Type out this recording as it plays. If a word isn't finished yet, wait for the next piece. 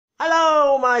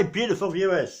Hello my beautiful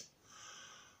viewers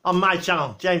on my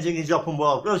channel, James Higgins Open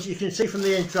World. Well, as you can see from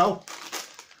the intro,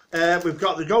 we've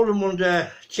got the Golden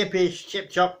Wonder Chippies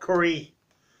Chip Chop Curry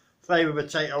Flavour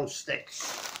Potato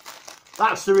Sticks.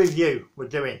 That's the review we're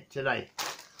doing today.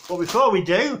 But before we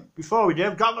do,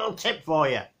 I've got a little tip for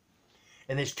you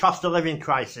in this cost of living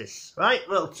crisis. Right,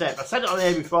 little tip. I said it on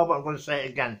here before, but I'm going to say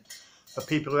it again for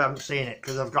people who haven't seen it,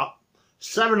 because I've got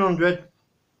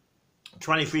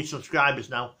 723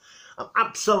 subscribers now. I'm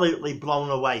absolutely blown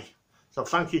away. So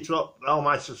thank you to all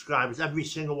my subscribers, every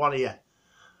single one of you,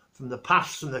 from the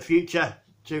past and the future.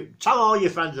 To tell all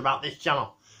your friends about this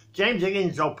channel, James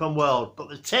Higgins Open World. But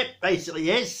the tip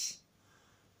basically is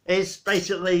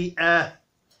basically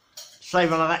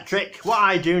save on electric. What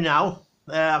I do now,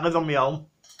 I live on my own,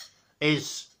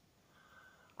 is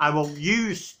I will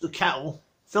use the kettle,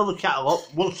 fill the kettle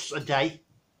up once a day,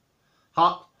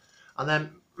 hot, and then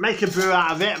make a brew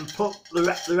out of it and put the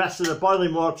rest of the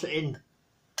boiling water in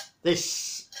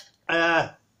this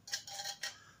flask,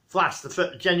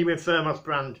 the genuine Thermos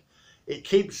brand. It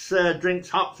keeps drinks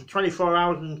hot for 24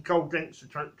 hours and cold drinks for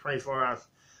 24 hours.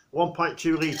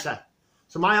 1.2 litre.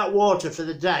 So my hot water for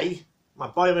the day, my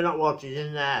boiling hot water is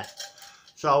in there.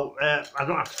 So I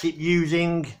don't have to keep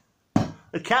using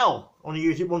the kettle. Only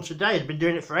use it once a day. I've been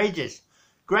doing it for ages.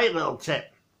 Great little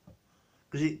tip.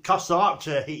 Because it costs a lot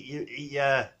to heat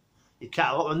your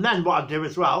kettle up. And then what I do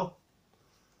as well,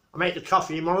 I make the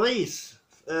coffee in one of these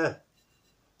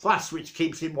flasks, which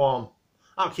keeps it warm.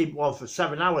 I'll keep it warm for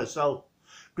 7 hours. So,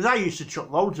 because I used to chuck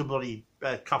loads of bloody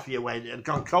coffee away that had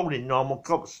gone cold in normal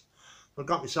cups. So I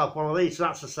got myself one of these, so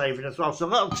that's a saving as well. So a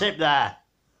little tip there.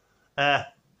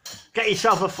 Get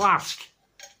yourself a flask.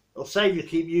 It'll save you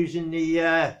keep using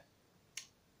the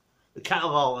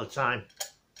kettle all the time.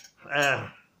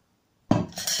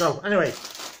 So anyway,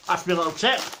 that's my little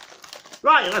tip.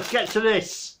 Right, let's get to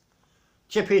this.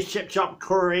 Chippies Chip Chop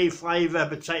Curry Flavour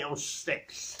Potato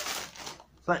Sticks.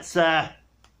 Let's clean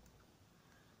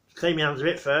my hands a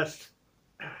bit first.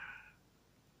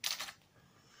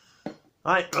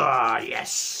 Right,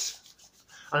 yes.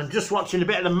 And I'm just watching a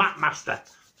bit of the Mac Master,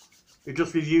 who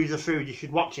just reviews the food. You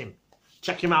should watch him.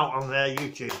 Check him out on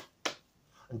YouTube.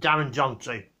 And Darren John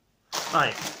too.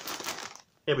 Right,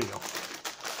 here we go.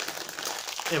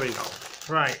 Here we go.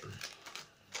 Right.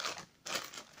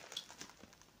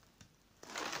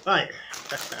 Right.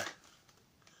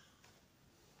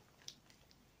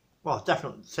 Well,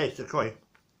 definitely tastes the curry.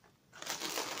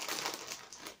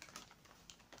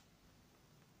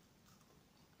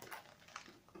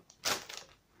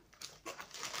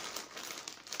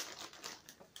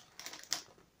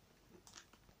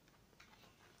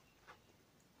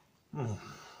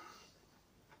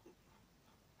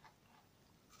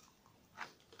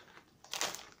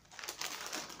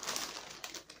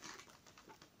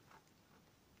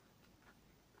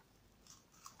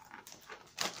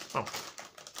 Oh.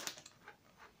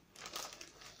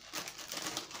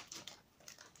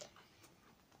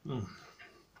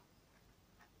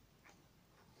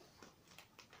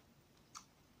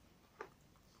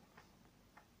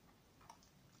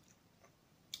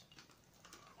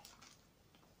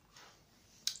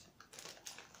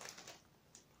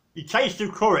 You taste the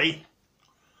curry,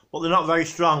 but they're not very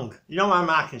strong. You know my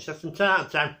marking system, 10 out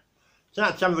of 10. 10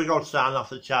 out of 10 for the gold star off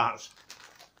the charts.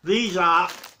 These are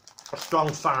a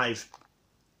strong 5. That's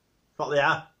what they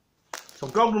are. So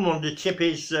Golden Wonder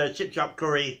Chippies Chip Chop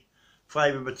Curry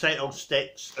Flavour Potato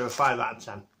Sticks are a 5 out of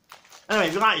 10. Anyway,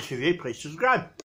 if you like this review, please subscribe.